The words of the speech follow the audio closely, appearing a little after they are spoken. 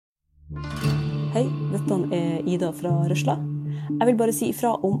Hei, dette Ida fra Røsla. Jeg vil bare si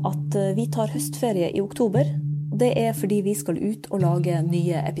ifra om at vi tar høstferie i oktober. Det fordi vi skal ut og lage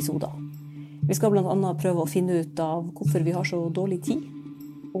nye episoder. Vi skal blant annet prøve å finne ut av hvorfor vi har så dårlig tid,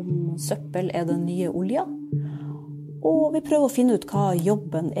 om søppel den nye olja, og vi prøver å finne ut hva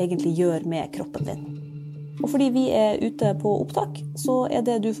jobben egentlig gjør med kroppen din. Og fordi vi ute på opptak, så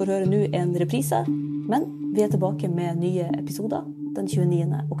det du får høre nå en reprise, men vi tilbake med nye episoder den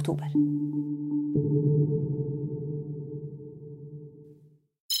 29. oktober.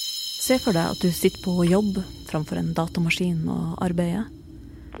 Se for deg at du sitter på jobb framfor en datamaskin og arbeider.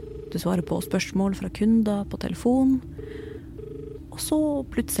 Du svarer på spørsmål fra kunder på telefon, og så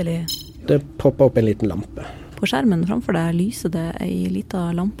plutselig... Det popper opp en liten lampe. På skjermen framfor deg lyser det en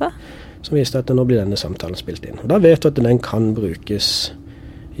liten lampe. Som viser at nå blir denne samtalen spilt inn. Og da vet du at den kan brukes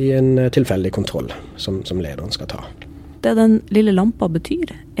i en tilfeldig kontroll som lederen skal ta. Det den lille lampa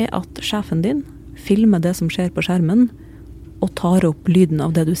betyr at sjefen din filmer det som skjer på skjermen og tar opp lyden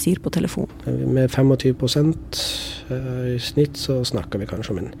av det du sier på telefon. Med 25% i snitt så snakker vi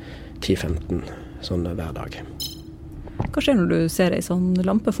kanskje om en 10-15 sånne hver dag. Hva skjer når du ser en sånn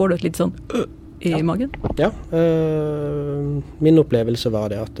lampe? Får du et litt sånn i magen? Ja, min opplevelse var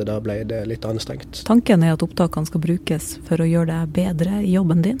det at da ble det litt anstrengt. Tanken at opptakene skal brukes for å gjøre deg bedre i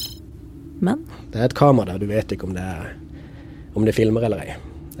jobben din, men? Det et kamera der, du vet ikke om det filmer eller ei.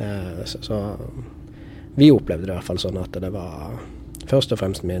 Så vi opplevde det i hvert fall sånn at det var først og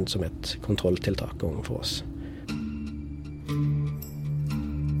fremst ment som et kontrolltiltak for oss.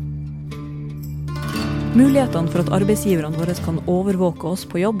 Mulighetene for at arbeidsgiverne våre kan overvåke oss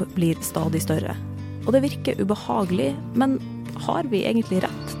på jobb blir stadig større. Og det virker ubehagelig, men har vi egentlig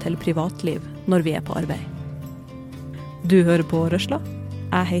rett til privatliv når vi på arbeid? Du hører på Røsla.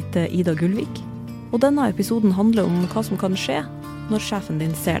 Jeg heter Ida Gullvik, og denne episoden handler om hva som kan skje når sjefen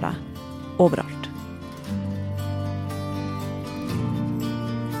din ser deg overalt.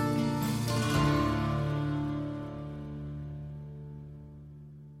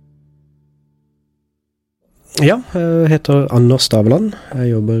 Ja, jeg heter Anders Staveland.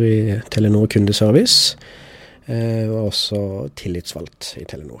 Jeg jobber i Telenor kundeservice, og også tillitsvalgt i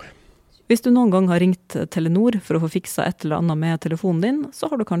Telenor. Hvis du noen gang har ringt Telenor for å få fiksa et eller annet med telefonen din,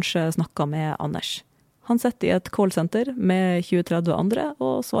 så har du kanskje snakket med Anders. Han sitter i et callcenter med 20-30 andre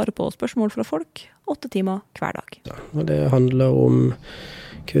og svarer på spørsmål fra folk 8 timer hver dag. Ja, og det handler om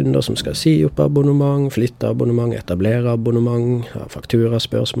kunder som skal si opp abonnement, flytte abonnement, etablere abonnement,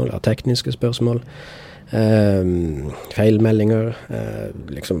 fakturaspørsmål, tekniske spørsmål. Feilmeldinger,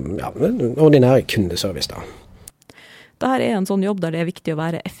 ordinær kundeservice da. Dette en sånn jobb der det viktig å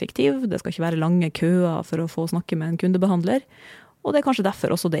være effektiv, det skal ikke være lange køer for å få snakke med en kundebehandler, og det kanskje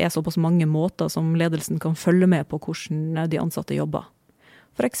derfor også det såpass mange måter som ledelsen kan følge med på hvordan de ansatte jobber.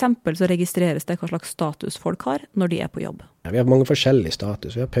 For eksempel så registreres det hva slags status folk har når de på jobb. Ja, vi har mange forskjellige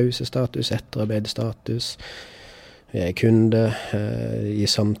status, vi har pausestatus, etterarbeidsstatus, vi kunde i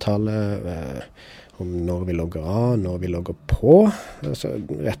samtale, om når vi logger av, når vi logger på. Altså,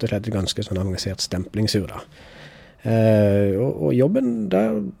 rett og slett et ganske sånn avansert stemplingsur da. Og jobben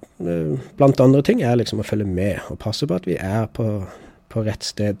der, blant andre ting, liksom å følge med og passe på at vi på rett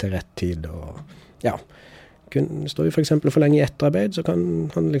sted til rett tid. Og, ja, står vi for eksempel for lenge i etterarbeid, så kan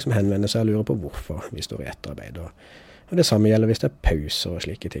han liksom henvende seg og lure på hvorfor vi står i etterarbeid. Og det samme gjelder hvis det pauser og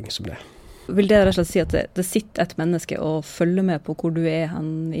slike ting som det. Vil det rett og slett si at det sitter et menneske og følger med på hvor du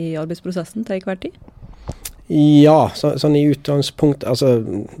hen i arbeidsprosessen til hver tid? Ja, sånn i utgangspunkt, altså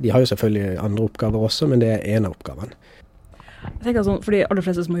de har jo selvfølgelig andre oppgaver også, men det en av oppgavene. Jeg tenker sånn, for de aller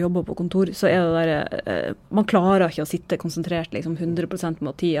fleste som jobber på kontor, så det der, man klarer ikke å sitte konsentrert liksom 100%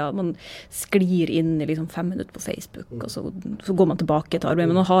 med tida. Man sklir inn i liksom 5 minutter på Facebook, og så går man tilbake til arbeid,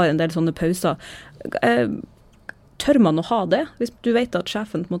 men man har en del sånne pauser. Tør man å ha det, hvis du vet at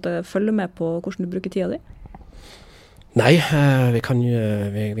sjefen måtte følge med på hvordan du bruker tida di? Nei, vi kan jo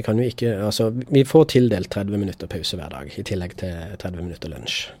ikke, altså vi får tildelt 30 minutter pause hver dag, i tillegg til 30 minutter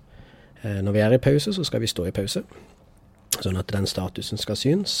lunsj. Når vi i pause, så skal vi stå i pause, sånn at den statusen skal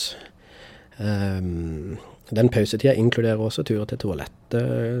synes. Den pausetida inkluderer også turer til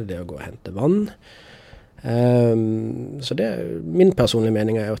toalettet, det å gå og hente vann. Så min personlige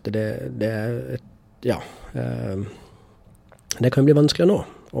mening at det kan bli vanskelig nå,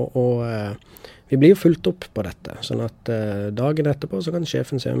 og vi blir jo fulgt opp på dette, sånn at dagen etterpå så kan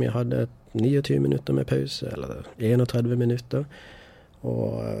sjefen se om vi hadde 29 minutter med pause, eller 31 minutter,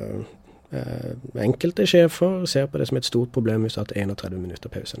 og enkelte sjefer ser på det som et stort problem hvis det har 31 minutter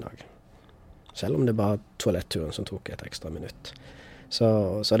pause en dag. Selv om det bare var toaletturen som tok et ekstra minutt. Så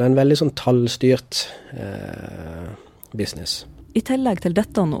det en veldig sånn tallstyrt business. I tillegg til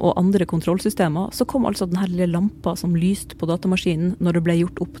dette og andre kontrollsystemer, så kom altså denne lille lampa som lyste på datamaskinen når det ble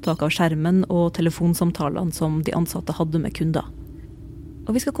gjort opptak av skjermen og telefonsamtalene som de ansatte hadde med kunder.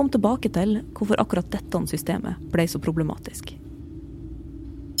 Og vi skal komme tilbake til hvorfor akkurat dette systemet ble så problematisk.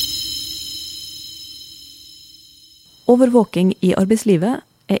 Overvåking i arbeidslivet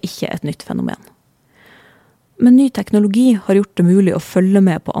er ikke et nytt fenomen. Men ny teknologi har gjort det mulig å følge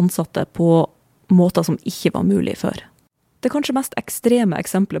med på ansatte på måter som ikke var mulig før. Det kanskje mest ekstreme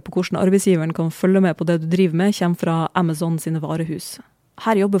eksempelet på hvordan arbeidsgiveren kan følge med på det du driver med, kommer fra Amazon sine varehus.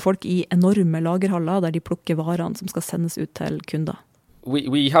 Her jobber folk i enorme lagerhaller der de plukker varene som skal sendes ut til kunder.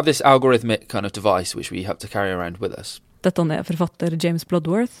 We have this algorithmic kind of device which we have to carry around with us. Dette er forfatter James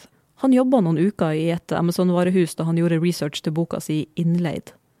Bloodworth. Han jobbet noen uker i et Amazon-varehus da han gjorde research til boka si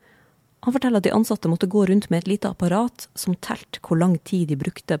Innleid. Han forteller at de ansatte måtte gå rundt med et lite apparat som telt hvor lang tid de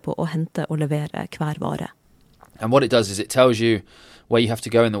brukte på å hente og levere hver vare. And what it does is it tells you where you have to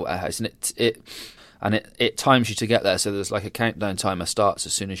go in the warehouse, and it times you to get there. So there's like a countdown timer starts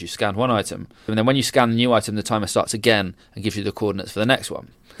as soon as you scan one item. And then when you scan the new item, the timer starts again and gives you the coordinates for the next one.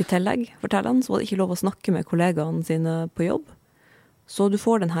 I tillegg, forteller han, så var det ikke lov å snakke med kollegaene sine på jobb. Så du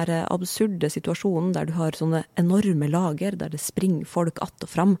får den her absurde situasjonen der du har sånne enorme lager, der det springer folk att og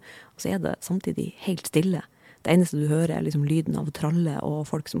fram, og så er det samtidig helt stille. Det eneste du hører er liksom lyden av tralle og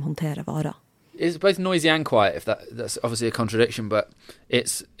folk som håndterer varer. It's both noisy and quiet, if that's obviously a contradiction, but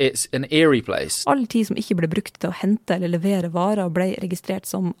it's an eerie place. All tid som ikke ble brukt til å hente eller levere varer ble registrert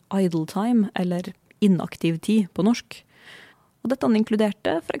som idle time, eller inaktiv tid på norsk. Og dette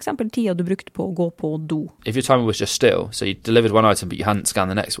inkluderte for eksempel tida du brukte på å gå på do. If your timer was just still, so you delivered one item but you hadn't scanned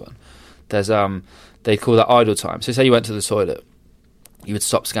the next one, there's they call that idle time. So say you went to the toilet, you would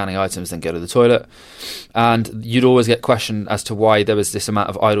stop scanning items, then go to the toilet, and you'd always get questioned as to why there was this amount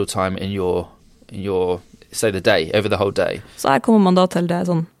of idle time in your say the day, over the whole day. Så her kommer man da til det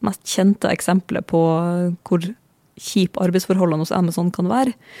sånn mest kjente eksempelet på hvor kjip arbeidsforholdene hos Amazon kan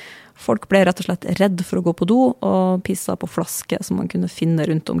være. Folk ble rett og slett redd for å gå på do og pissa på flaske som man kunne finne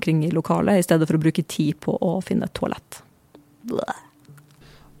rundt omkring i lokalet, i stedet for å bruke tid på å finne et toalett. Bleh.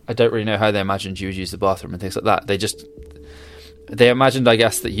 I don't really know how they imagined you would use the bathroom and things like that. They imagined, I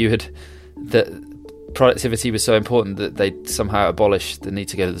guess, that productivity was so important that they'd somehow abolish the need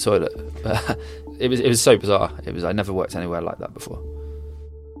to go to the toilet. It was so bizarre. I never worked anywhere like that before.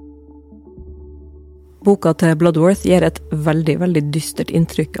 Boka til Bloodworth gir et veldig, veldig dystert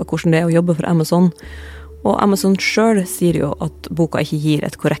inntrykk av hvordan det er å jobbe for Amazon. Og Amazon selv sier jo at boka ikke gir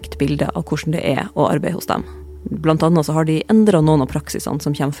et korrekt bilde av hvordan det er å arbeide hos dem. Blant annet så har de endret noen av praksisene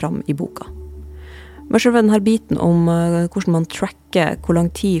som kommer fram i boka. Men selv denne biten om hvordan man tracker hvor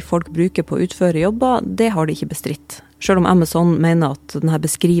lang tid folk bruker på å utføre jobber, det har de ikke bestridt. Selv om Amazon mener at denne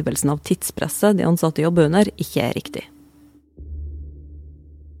beskrivelsen av tidspresset de ansatte jobber under ikke er riktig.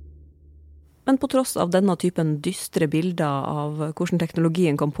 Men på tross av denne typen dystre bilder av hvordan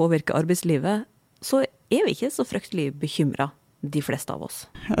teknologien kan påvirke arbeidslivet, så er vi ikke så fryktelig bekymret, de fleste av oss.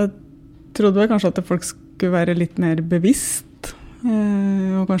 Jeg trodde kanskje at folk skulle være litt mer bevisst,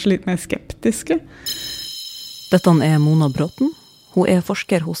 og kanskje litt mer skeptiske. Dette er Mona Bråten. Hun er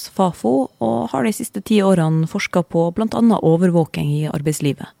forsker hos Fafo, og har de siste 10 årene forsket på blant annet overvåking i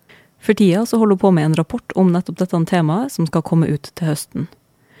arbeidslivet. For tida så holder hun på med en rapport om nettopp dette temaet, som skal komme ut til høsten.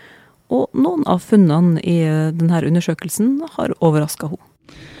 Og noen av funnene i denne undersøkelsen har overrasket henne.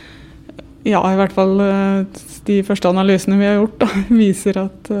 Ja, i hvert fall de første analysene vi har gjort da, viser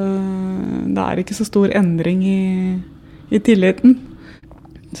at det er ikke så stor endring i tilliten.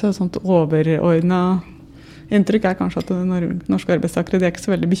 Så sånt overordnet inntrykk er kanskje at norske arbeidstakere de er ikke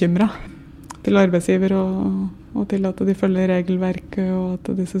så veldig bekymret til arbeidsgiver og til at de følger regelverket og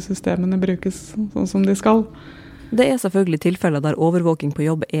at disse systemene brukes sånn som de skal. Det er selvfølgelig tilfeller der overvåking på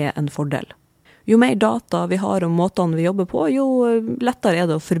jobb er en fordel. Jo mer data vi har om måtene vi jobber på, jo lettere er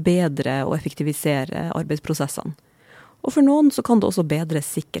det å forbedre og effektivisere arbeidsprosessene. Og for noen så kan det også bedre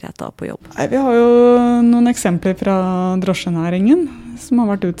sikkerheten på jobb. Vi har jo noen eksempler fra drosjenæringen som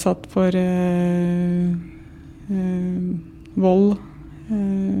har vært utsatt for vold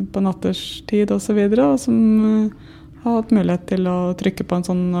på natterstid og så videre, og som har hatt mulighet til å trykke på en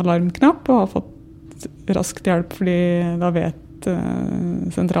sånn alarmknapp og har fått raskt hjelp, fordi da vet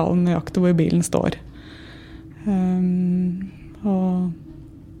sentralen nøyaktig hvor bilen står. Og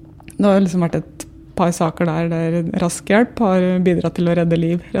det har liksom vært et par saker der rask hjelp har bidratt til å redde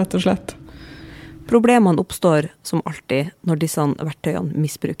liv, rett og slett. Problemene oppstår som alltid når disse verktøyene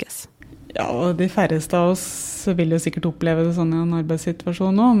misbrukes. Ja, og de færreste av oss vil jo sikkert oppleve det sånn i en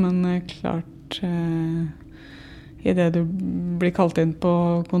arbeidssituasjon nå, men klart i det du blir kalt inn på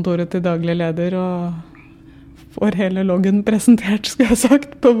kontoret til daglig leder og får hele loggen presentert, skulle jeg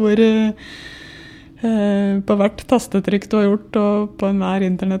sagt, på på hvert tastetrykk du har gjort, og på enhver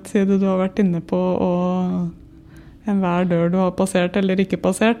internettside du har vært inne på, og enhver dør du har passert eller ikke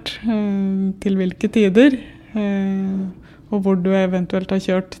passert, til hvilke tider, og hvor du eventuelt har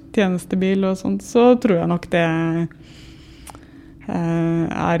kjørt tjenestebil og sånt, så tror jeg nok det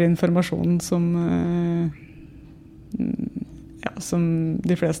informasjon som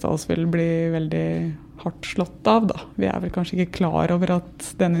de fleste av oss vil bli veldig hardt slått av, da. Vi vel kanskje ikke klar over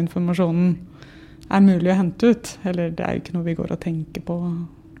at denne informasjonen mulig å hente ut, eller det jo ikke noe vi går og tenker på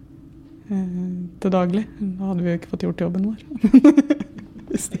til daglig. Da hadde vi jo ikke fått gjort jobben vår.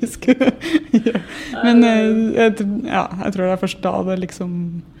 Hvis de skulle gjøre. Men jeg tror det først da det liksom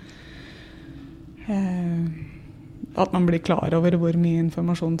at man blir klar over hvor mye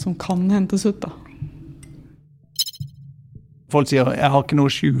informasjon som kan hentes ut, da. Folk sier, jeg har ikke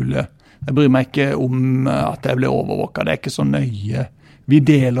noe å skjule. Jeg bryr meg ikke om at jeg blir overvåket. Det ikke så nøye. Vi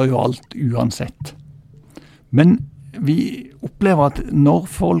deler jo alt uansett. Men vi opplever at når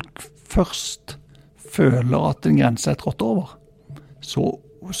folk først føler at en grense trådt over, så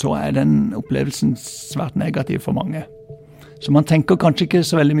den opplevelsen svært negativ for mange. Så man tenker kanskje ikke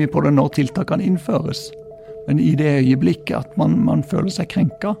så veldig mye på det når tiltakene innføres. Men i det øyeblikket at man føler seg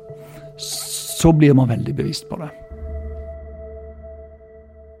krenket, så blir man veldig bevisst på det.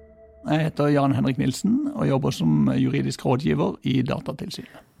 Jeg heter Jan Henrik Nilsen og jobber som juridisk rådgiver i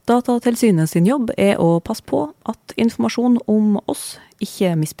Datatilsynet. Datatilsynet sin jobb å passe på at informasjon om oss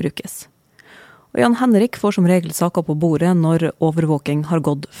ikke misbrukes. Og Jan Henrik får som regel saker på bordet når overvåking har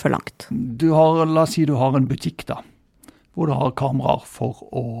gått for langt. La oss si du har en butikk da, hvor du har kameraer for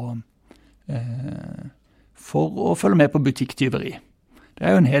å følge med på butikktyveri. Det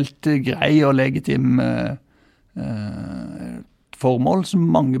jo en helt grei og legitim formål som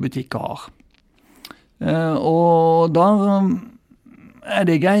mange butikker har. Og da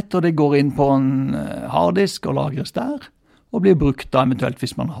det greit, og det går inn på en harddisk og lagres der, og blir brukt da eventuelt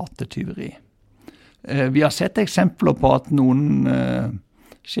hvis man har hatt et tyveri. Vi har sett eksempler på at noen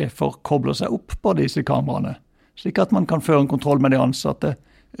sjefer kobler seg opp på disse kameraene, slik at man kan føre en kontroll med de ansatte.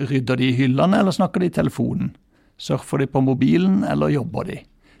 Rydder de i hyllene, eller snakker de i telefonen? Surfer de på mobilen, eller jobber de?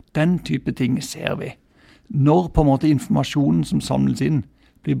 Den type ting ser vi. Når på en måte informasjonen som samles inn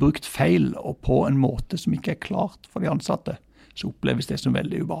blir brukt feil og på en måte som ikke klart for de ansatte, så oppleves det som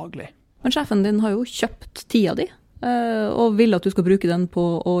veldig ubehagelig. Men sjefen din har jo kjøpt tida di, og vil at du skal bruke den på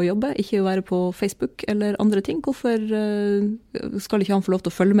å jobbe, ikke være på Facebook eller andre ting. Hvorfor skal ikke han få lov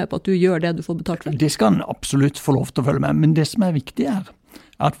til å følge med på at du gjør det du får betalt for? Det skal han absolutt få lov til å følge med, men det som viktig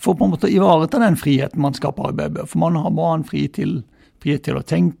at for på en måte ivareta den friheten man skaper i BB, for man har bare en frihet til å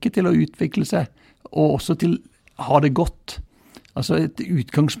tenke, til å utvikle seg, og også til å ha det godt. Altså et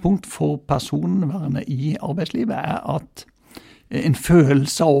utgangspunkt for personvernet i arbeidslivet at en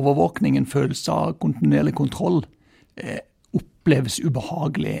følelse av overvåkning, en følelse av kontinuerlig kontroll oppleves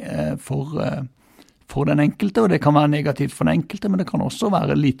ubehagelig for den enkelte, og det kan være negativt for den enkelte, men det kan også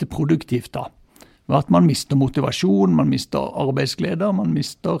være lite produktivt da. Ved at man mister motivasjon, man mister arbeidsglede, man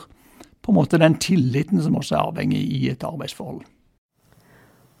mister på en måte den tilliten som også avhengig i et arbeidsforhold.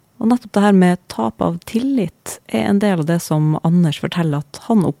 Og nettopp det her med tap av tillit en del av det som Anders forteller at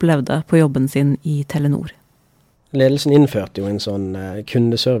han opplevde på jobben sin i Telenor. Ledelsen innførte jo en sånn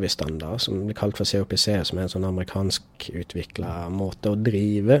kundeservice-standard som blir kalt for COPC, som en sånn amerikansk utviklet måte å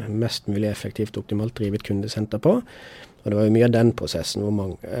drive mest mulig effektivt optimalt drive et kundesenter på. Og det var jo mye av den prosessen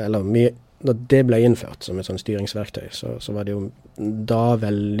da det ble innført som et sånn styringsverktøy, så var det jo da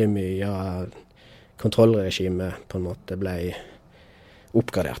veldig mye av kontrollregimet på en måte ble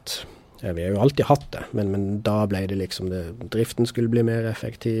oppgradert. Vi har jo alltid hatt det, men da ble det liksom driften skulle bli mer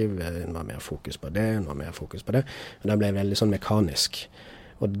effektiv, det var mer fokus på det, men det ble veldig sånn mekanisk.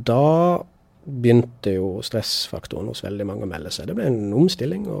 Og da begynte jo stressfaktoren hos veldig mange å melde seg. Det ble en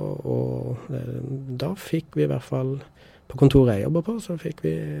omstilling, og da fikk vi i hvert fall, på kontoret jeg jobber på, så fikk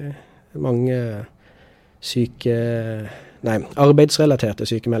vi mange arbeidsrelaterte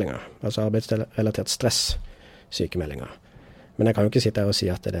sykemeldinger, altså arbeidsrelatert stress-sykemeldinger. Men jeg kan jo ikke sitte her og si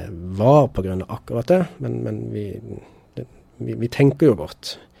at det var på grunn av akkurat det, men vi tenker jo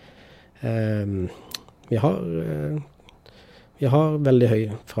godt. Vi har veldig høy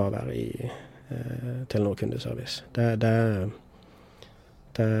fravær i Telenor kundeservice. Det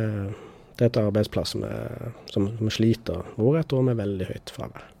et arbeidsplass som sliter år etter år med veldig høyt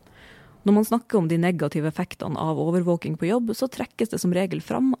fravær. Når man snakker om de negative effektene av overvåking på jobb, så trekkes det som regel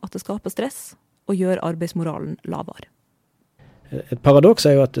fram at det skaper stress og gjør arbeidsmoralen lavere. Et paradoks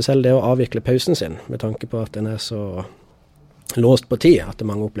jo at selv det å avvikle pausen sin, med tanke på at den så låst på tid, at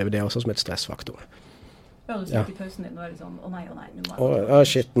mange opplever det også som et stressfaktor. Ja, du sitter I pausen din og litt sånn, å nei, nå må jeg...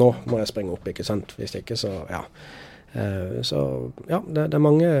 Shit, nå må jeg springe opp, ikke sant? Hvis ikke, så ja. Så ja, det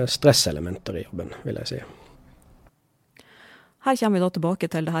mange stresselementer I jobben, vil jeg si. Her kommer vi da tilbake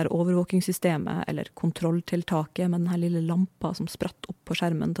til det her overvåkingssystemet, eller kontrolltiltaket med denne lille lampa som spratt opp på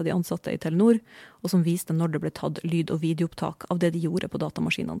skjermen til de ansatte I Telenor, og som viste når det ble tatt lyd- og videoopptak av det de gjorde på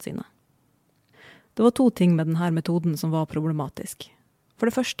datamaskinene sine. Det var 2 ting med denne metoden som var problematisk. For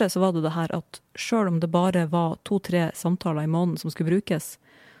det første så var det her at selv om det bare var 2-3 samtaler I måneden som skulle brukes,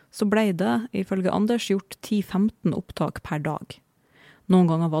 så ble det, ifølge Anders, gjort 10-15 opptak per dag. Noen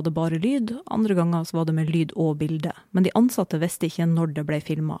ganger var det bare lyd, andre ganger så var det med lyd og bilde. Men de ansatte visste ikke når det ble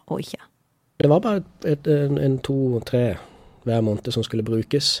filmet og ikke. Det var bare 2-3 hver måned som skulle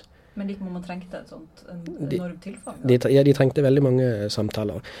brukes. Men likevel man trengte et sånt enormt tilfang? De trengte veldig mange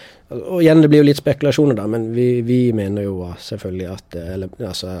samtaler. Og igjen, det blir jo litt spekulasjoner da, men vi mener jo selvfølgelig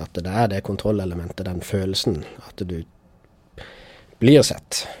at det det kontrollelementet, den følelsen, at du blir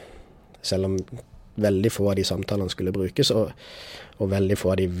sett. Selv om veldig få av de samtalene skulle brukes, og veldig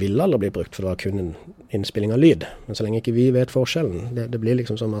få av de vil aldri bli brukt, for det var kun en innspilling av lyd. Men så lenge ikke vi vet forskjellen, det blir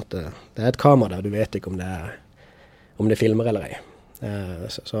liksom som at det et kamera der, du vet ikke om det filmer eller ei.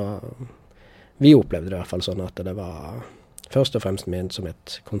 Så vi opplevde det I hvert fall sånn at det var først og fremst ment som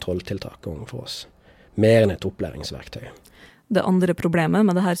et kontrolltiltak for oss, mer enn et opplæringsverktøy. Det andre problemet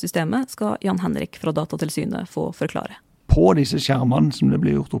med dette systemet skal Jan Henrik fra Datatilsynet få forklare. På disse skjermene som det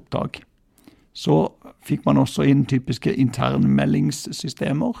ble gjort opptak, så fikk man også inn typiske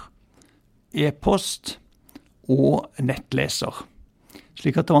internmeldingssystemer, e-post og nettleser.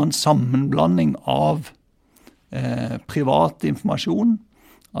 Slik at det var en sammenblanding av privat informasjon.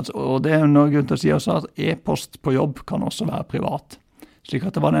 Og det noe grunn til å si også at e-post på jobb kan også være privat. Slik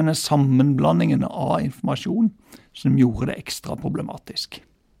at det var denne sammenblandingen av informasjon som gjorde det ekstra problematisk.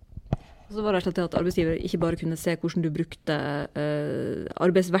 Så var det rett og slett at arbeidsgiver ikke bare kunne se hvordan du brukte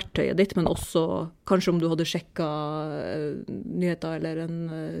arbeidsverktøyet ditt, men også kanskje om du hadde sjekket nyheter eller en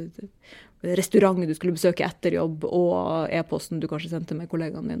restaurant du skulle besøke etter jobb, og e-posten du kanskje sendte med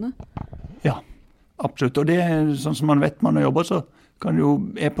kollegaene dine? Ja, absolutt. Og det sånn som man vet man jobber, så kan jo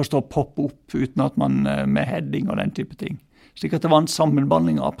e-poster poppe opp uten at man med heading og den type ting. Slik at det var en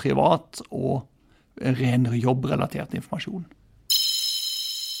sammenblanding av privat og ren jobbrelatert informasjon.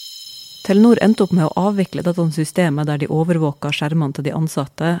 Telenor endte opp med å avvikle dette systemet der de overvåket skjermene til de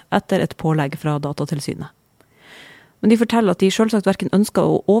ansatte etter et pålegg fra Datatilsynet. Men de forteller at de selvsagt hverken ønsket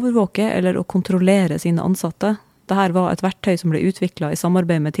å overvåke eller å kontrollere sine ansatte. Dette var et verktøy som ble utviklet I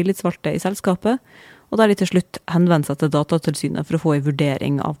samarbeid med tillitsvalgte I selskapet, og der de til slutt henvendte seg til Datatilsynet for å få en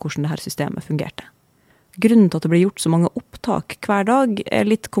vurdering av hvordan dette systemet fungerte. Grunnen til at det ble gjort så mange opptak hver dag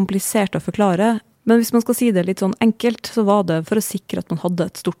litt komplisert å forklare, men hvis man skal si det litt sånn enkelt, så var det for å sikre at man hadde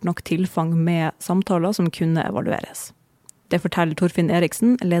et stort nok tilfang med samtaler som kunne evalueres. Det forteller Torfinn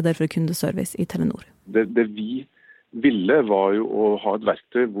Eriksen, leder for kundeservice I Telenor. Det vi ville var jo å ha et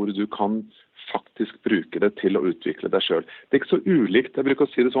verktøy hvor du kan faktisk bruke det til å utvikle deg selv. Det ikke så ulikt, jeg bruker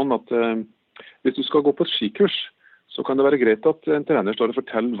å si det sånn at hvis du skal gå på et skikurs, så kan det være greit at en trener står og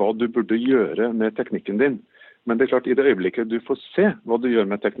forteller hva du burde gjøre med teknikken din. Men det klart, I det øyeblikket du får se hva du gjør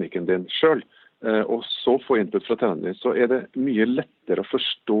med teknikken din selv, og så få input fra treneren din, så det mye lettere å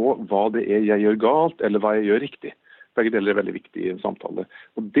forstå hva det jeg gjør galt, eller hva jeg gjør riktig. Begge deler veldig viktig I en samtale.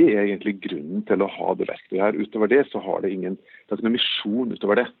 Og det egentlig grunnen til å ha det verktøyet her. Utover det så har det ikke noen misjon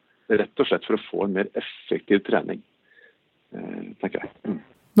utover det. Det rett og slett for å få en mer effektiv trening, tenker jeg.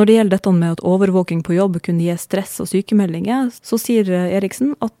 Når det gjelder dette med at overvåking på jobb kunne gi stress og sykemeldinger, så sier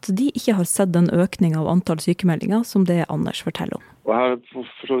Eriksen at de ikke har sett den økning av antall sykemeldinger som det Anders forteller om. Og jeg har for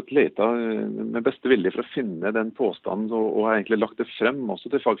så vidt letet med beste vilje for å finne den påstanden, og har egentlig lagt det frem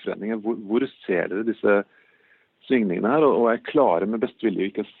også til fagforeningen. Hvor ser dere disse svingningene her? Og jeg klarer med beste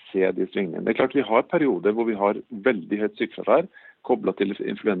vilje ikke å se de svingningene. Det klart vi har perioder hvor vi har veldig høyt sykefravær, koblet til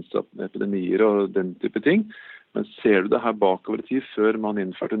influensaepidemier og den type ting. Men ser du det her bakover I tid, før man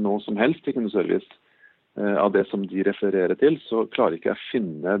innførte noe som helst I kundeservice av det som de refererer til, så klarer ikke jeg å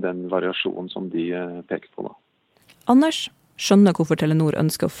finne den variasjonen som de peker på da. Anders skjønner hvorfor Telenor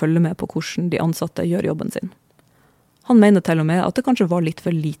ønsker å følge med på hvordan de ansatte gjør jobben sin. Han mener til og med at det kanskje var litt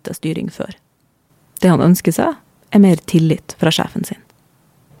for lite styring før. Det han ønsker seg mer tillit fra sjefen sin.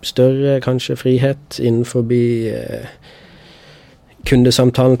 Større kanskje frihet innenfor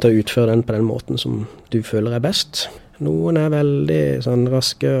kundesamtalen til å utføre den på den måten som du føler best. Noen veldig sånn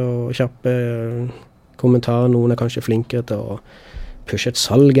raske og kjappe kommentarer, noen kanskje flinkere til å pushe et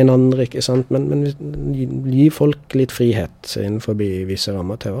salg enn andre, ikke sant? Men gi folk litt frihet innenfor visse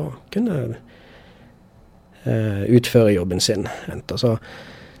rammer til å kunne utføre jobben sin. Så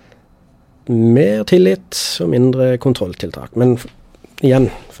mer tillit og mindre kontrolltiltak. Men igjen,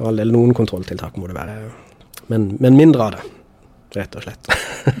 for all del, noen kontrolltiltak må det være. Men mindre av det, rett og slett.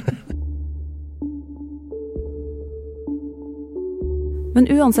 Men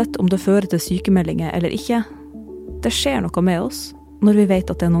uansett om det fører til sykemeldinger eller ikke, det skjer noe med oss når vi vet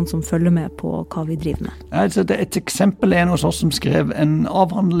at det er noen som følger med på hva vi driver med. Altså, et eksempel en hos oss som skrev en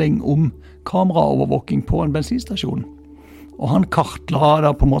avhandling om kameraovervåking på en bensinstasjon. Og han kartla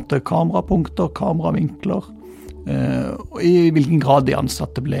da på en måte kamerapunkter, kameravinkler, og i hvilken grad de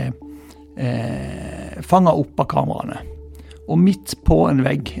ansatte ble fanget opp av kameraene. Og midt på en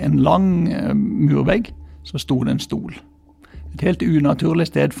vegg, en lang murvegg, så sto det en stol. Et helt unaturlig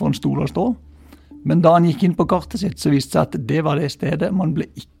sted for en stol å stå. Men da han gikk inn på kartet sitt, så viste det seg at det var det stedet man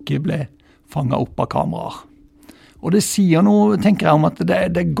ikke ble fanget opp av kameraer. Og det sier noe, tenker jeg, om at det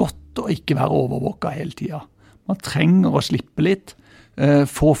er godt å ikke være overvåket hele tiden. Man trenger å slippe litt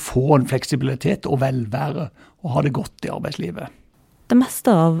for å få en fleksibilitet og velvære og ha det godt i arbeidslivet. Det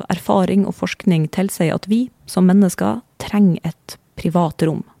meste av erfaring og forskning tilsier at vi som mennesker trenger et privat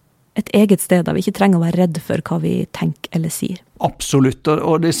rom. Et eget sted der vi ikke trenger å være redd for hva vi tenker eller sier. Absolutt,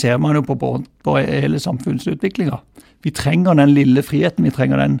 og det ser man jo på hele samfunnsutviklingen. Vi trenger den lille friheten, vi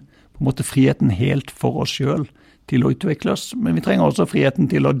trenger den på en måte friheten helt for oss selv til å utvikle oss, men vi trenger også friheten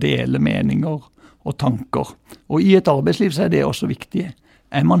til å dele meninger og tanker. Og i et arbeidsliv så er det også viktig.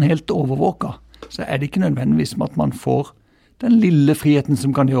 Er man helt overvåket, så er det ikke nødvendigvis med at man får den lille friheten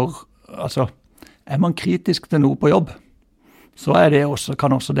som kan gjøre, altså, er man kritisk til noe på jobb, så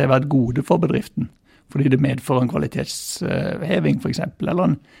kan også det være et gode for bedriften, fordi det medfører en kvalitetsheving for eksempel,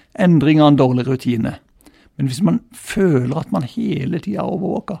 eller en endring av en dårlig rutine. Men hvis man føler at man hele tiden er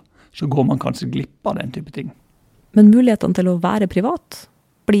overvåket, så går man kanskje glipp av den type ting. Men mulighetene til å være privat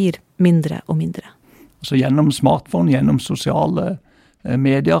blir mindre og mindre. Så gjennom smartphone, gjennom sosiale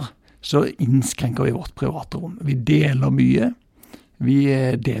medier, så innskrenker vi vårt private rom. Vi deler mye. Vi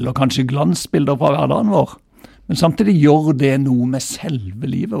deler kanskje glansbilder fra hverdagen vår. Men samtidig gjør det noe med selve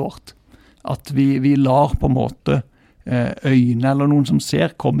livet vårt. At vi lar på en måte øyne eller noen som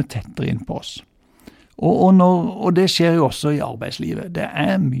ser komme tettere inn på oss. Og det skjer jo også i arbeidslivet. Det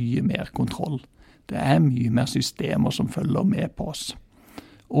er mye mer kontroll. Det er mye mer systemer som følger med på oss.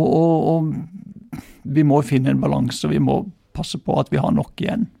 Og vi må finne en balanse, og vi må passe på at vi har nok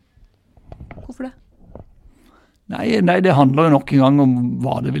igjen. Hvorfor det? Nei, det handler jo nok en gang om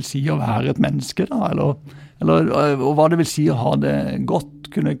hva det vil si å være et menneske, da, og hva det vil si å ha det godt,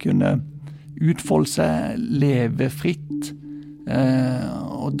 kunne utfolde seg, leve fritt,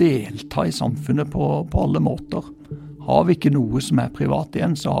 og delta i samfunnet på alle måter. Har vi ikke noe som er privat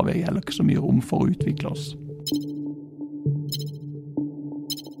igjen, så har vi heller ikke så mye rom for å utvikle oss.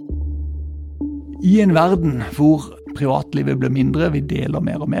 I en verden hvor privatlivet blir mindre, vi deler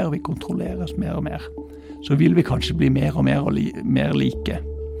mer og mer, vi kontrolleres mer og mer, så vil vi kanskje bli mer og mer like.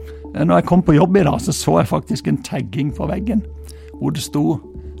 Når jeg kom på jobb i dag, så jeg faktisk en tagging på veggen, hvor det sto,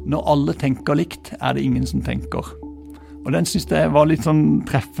 når alle tenker likt, er det ingen som tenker. Og den synes jeg var litt sånn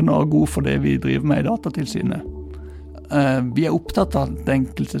treffende og god for det vi driver med i Datatilsynet. Vi er opptatt av at den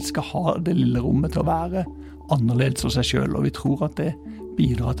enkelte skal ha det lille rommet til å være annerledes for seg selv, og vi tror at det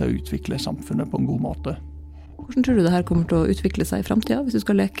bidrar til å utvikle samfunnet på en god måte. Hvordan tror du det her kommer til å utvikle seg i fremtiden, hvis du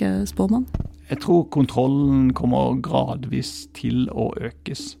skal leke spåmann? Jeg tror kontrollen kommer gradvis til å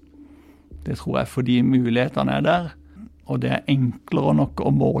økes. Det tror jeg fordi mulighetene er der, og det er enklere nok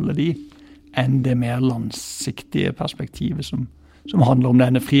å måle de, enn det mer langsiktige perspektivet som handler om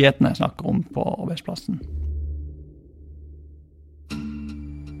denne friheten jeg snakker om på arbeidsplassen.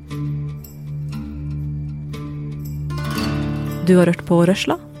 Du har hørt på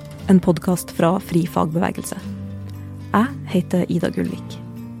Røsla, en podcast fra Fri Fagbevegelse. Jeg heter Ida Gullvik.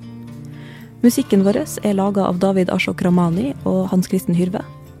 Musikken vår er laget av David Ashok Ramani og Hans Kristen Hyrve.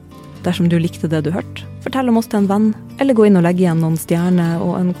 Dersom du likte det du hørte, fortell om oss til en venn, eller gå inn og legge igjen noen stjerner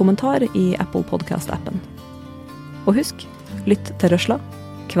og en kommentar i Apple Podcast-appen. Og husk, lytt til Røsla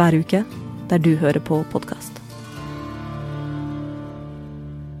hver uke der du hører på podcast.